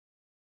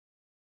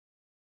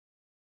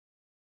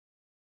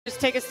Just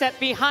take a step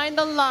behind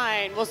the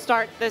line. We'll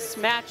start this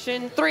match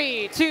in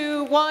 3,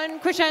 2, 1,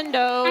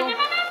 crescendo.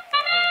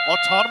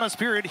 Autonomous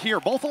period here.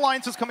 Both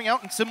alliances coming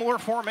out in similar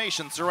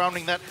formations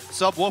surrounding that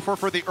subwoofer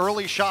for the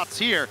early shots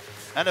here.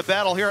 And a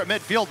battle here at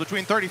midfield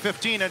between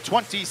 30-15 and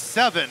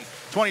 27.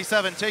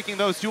 27 taking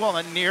those two on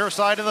the near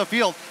side of the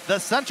field. The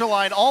center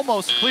line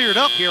almost cleared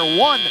up here.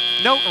 One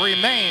note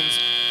remains.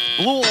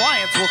 Blue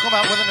Alliance will come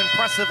out with an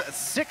impressive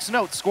 6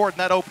 notes scored in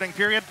that opening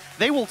period.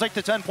 They will take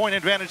the 10-point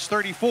advantage,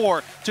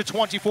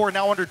 34-24,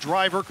 now under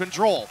driver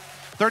control.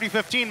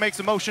 30-15 makes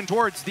a motion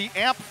towards the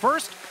amp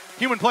first.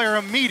 Human player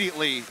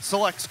immediately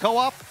selects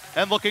co-op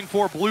and looking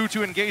for blue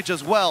to engage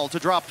as well to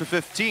drop to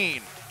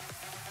 15.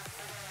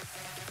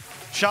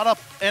 Shot up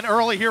and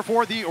early here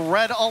for the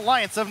Red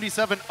Alliance,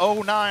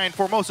 77-09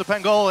 for Mosa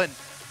Pangolin.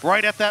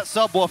 Right at that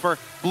subwoofer.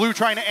 Blue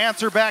trying to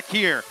answer back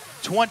here.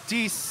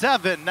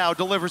 27 now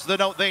delivers the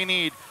note they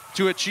need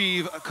to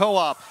achieve a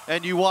co-op.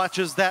 And you watch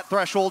as that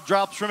threshold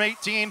drops from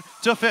 18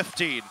 to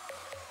 15.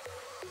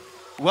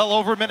 Well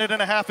over a minute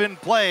and a half in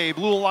play.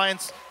 Blue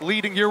Alliance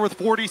leading here with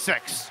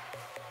 46.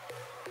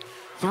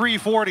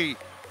 340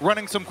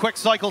 running some quick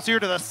cycles here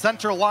to the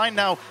center line,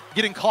 now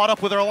getting caught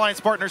up with their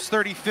alliance partners.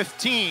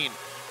 30-15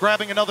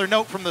 grabbing another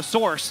note from the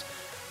source,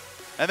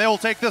 and they will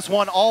take this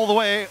one all the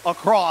way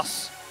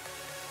across.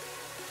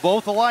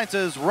 Both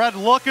alliances. Red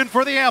looking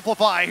for the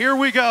amplify. Here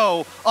we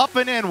go, up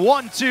and in.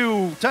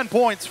 1-2, 10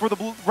 points for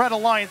the Red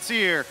Alliance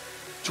here,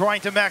 trying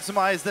to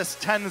maximize this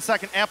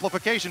 10-second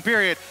amplification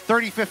period.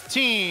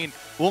 30-15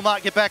 will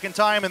not get back in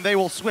time, and they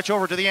will switch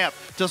over to the amp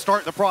to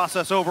start the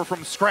process over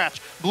from scratch.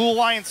 Blue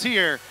Alliance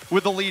here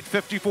with the lead,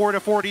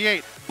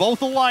 54-48.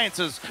 Both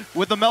alliances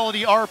with the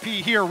Melody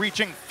RP here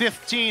reaching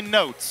 15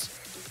 notes.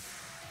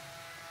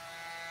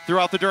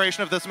 Throughout the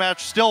duration of this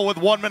match, still with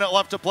 1 minute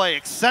left to play.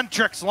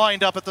 Eccentrics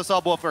lined up at the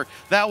subwoofer.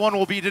 That one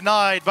will be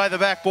denied by the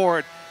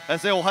backboard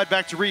as they will head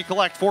back to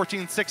recollect.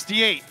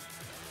 14-68.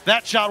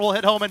 That shot will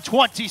hit home, and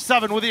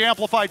 27 with the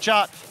amplified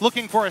shot,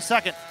 looking for a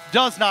second.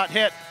 Does not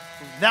hit.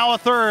 Now a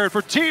third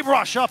for Team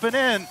Rush, up and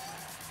in.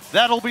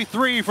 That'll be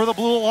 3 for the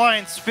Blue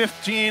Alliance.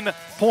 15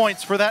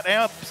 points for that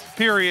amp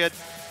period.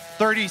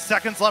 30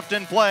 seconds left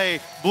in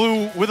play.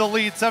 Blue with a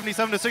lead,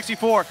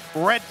 77-64.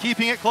 Red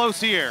keeping it close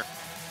here.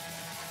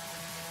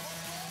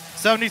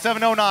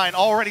 77-09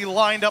 already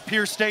lined up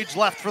here, stage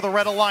left for the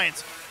Red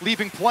Alliance,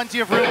 leaving plenty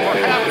of room,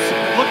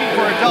 perhaps looking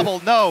for a double.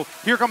 No,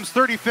 here comes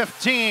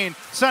 30-15,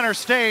 center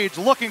stage,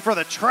 looking for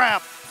the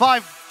trap.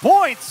 5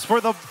 points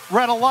for the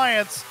Red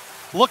Alliance,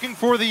 looking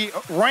for the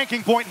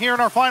ranking point here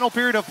in our final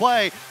period of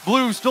play.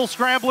 Blue still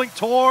scrambling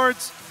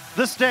towards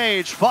the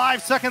stage.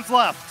 5 seconds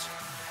left.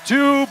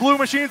 2 blue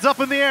machines up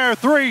in the air.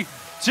 3,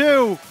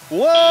 2,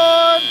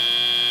 1.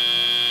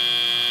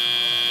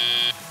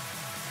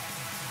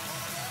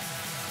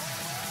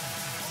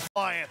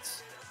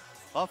 Alliance,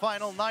 a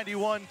final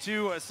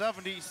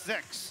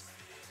 91-76.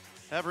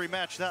 Every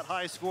match that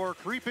high score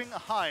creeping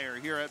higher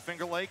here at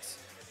Finger Lakes.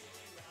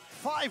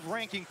 5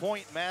 ranking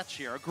point match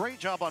here. A great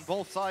job on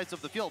both sides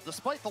of the field.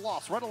 Despite the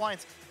loss, Red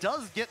Alliance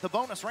does get the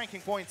bonus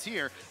ranking points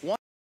here.